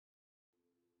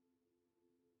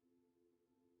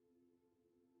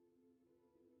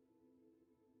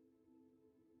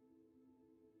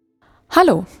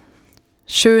Hallo,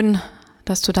 schön,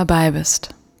 dass du dabei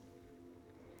bist.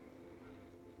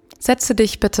 Setze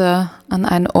dich bitte an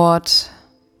einen Ort,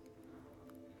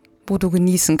 wo du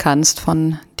genießen kannst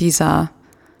von dieser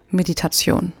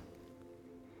Meditation.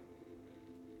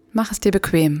 Mach es dir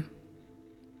bequem.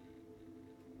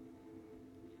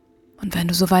 Und wenn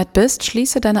du soweit bist,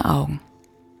 schließe deine Augen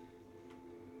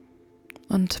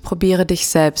und probiere dich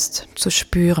selbst zu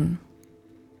spüren.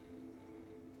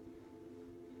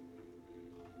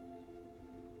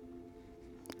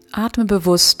 Atme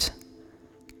bewusst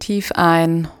tief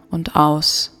ein und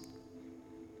aus.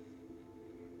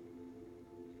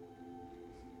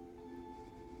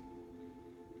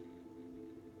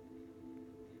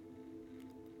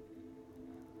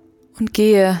 Und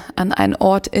gehe an einen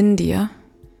Ort in dir,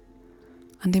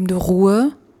 an dem du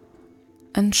Ruhe,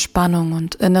 Entspannung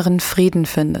und inneren Frieden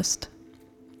findest.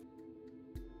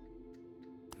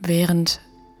 Während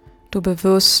du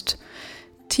bewusst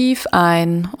tief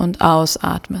ein- und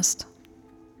ausatmest.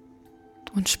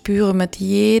 Und spüre mit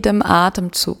jedem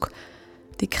Atemzug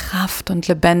die Kraft und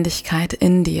Lebendigkeit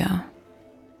in dir.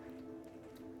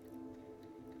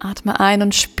 Atme ein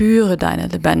und spüre deine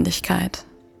Lebendigkeit.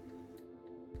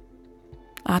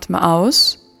 Atme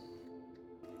aus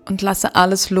und lasse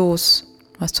alles los,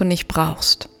 was du nicht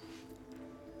brauchst.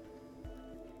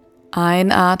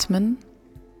 Einatmen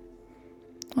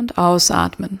und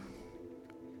ausatmen.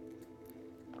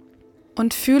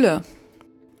 Und fühle,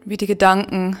 wie die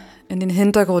Gedanken in den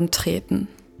Hintergrund treten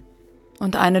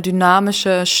und eine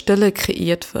dynamische Stille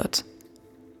kreiert wird.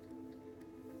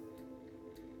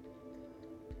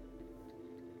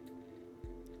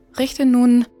 Richte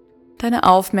nun deine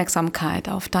Aufmerksamkeit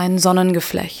auf dein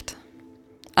Sonnengeflecht,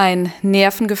 ein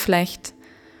Nervengeflecht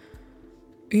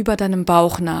über deinem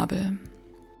Bauchnabel.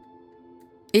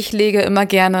 Ich lege immer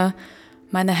gerne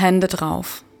meine Hände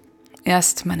drauf.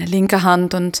 Erst meine linke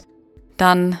Hand und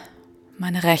dann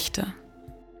meine rechte.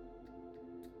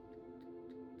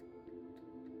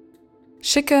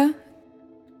 Schicke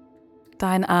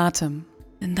deinen Atem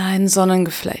in dein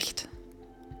Sonnengeflecht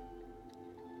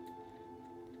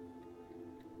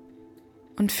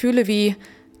und fühle, wie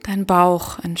dein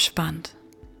Bauch entspannt.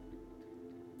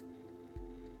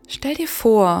 Stell dir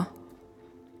vor,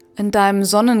 in deinem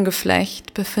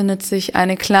Sonnengeflecht befindet sich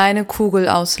eine kleine Kugel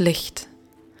aus Licht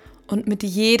und mit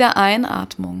jeder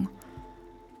Einatmung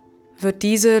wird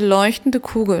diese leuchtende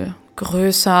Kugel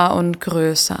größer und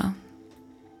größer.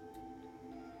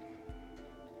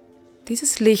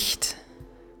 Dieses Licht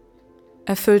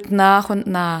erfüllt nach und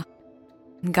nach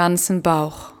den ganzen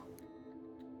Bauch.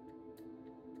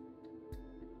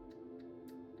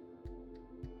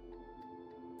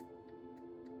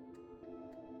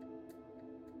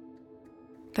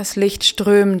 Das Licht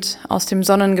strömt aus dem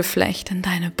Sonnengeflecht in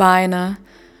deine Beine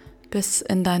bis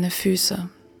in deine Füße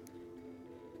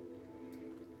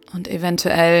und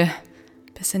eventuell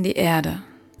bis in die Erde.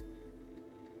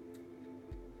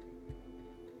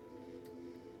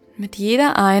 Mit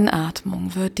jeder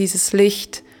Einatmung wird dieses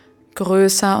Licht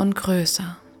größer und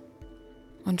größer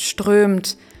und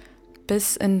strömt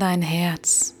bis in dein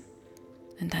Herz,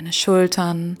 in deine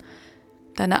Schultern,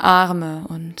 deine Arme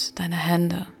und deine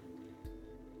Hände.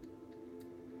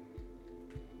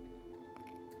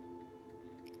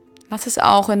 Lass es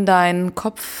auch in deinen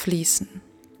Kopf fließen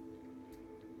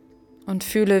und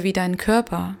fühle, wie dein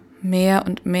Körper mehr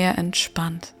und mehr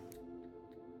entspannt.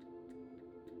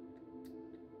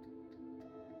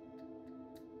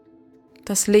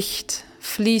 Das Licht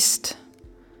fließt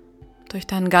durch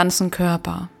deinen ganzen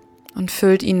Körper und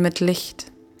füllt ihn mit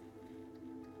Licht.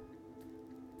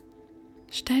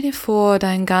 Stell dir vor,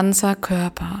 dein ganzer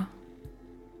Körper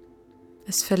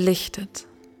ist verlichtet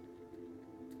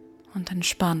und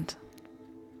entspannt.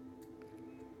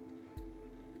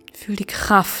 Fühl die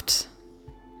Kraft,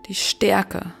 die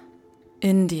Stärke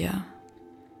in dir.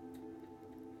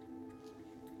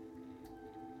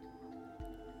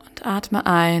 Und atme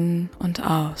ein und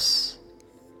aus.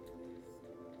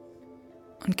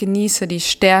 Und genieße die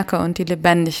Stärke und die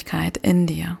Lebendigkeit in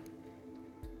dir.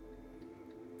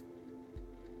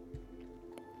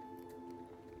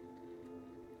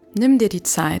 Nimm dir die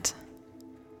Zeit,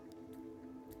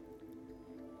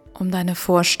 um deine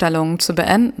Vorstellung zu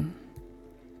beenden.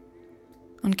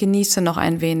 Und genieße noch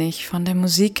ein wenig von der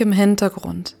Musik im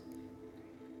Hintergrund.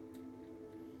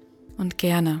 Und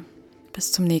gerne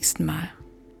bis zum nächsten Mal.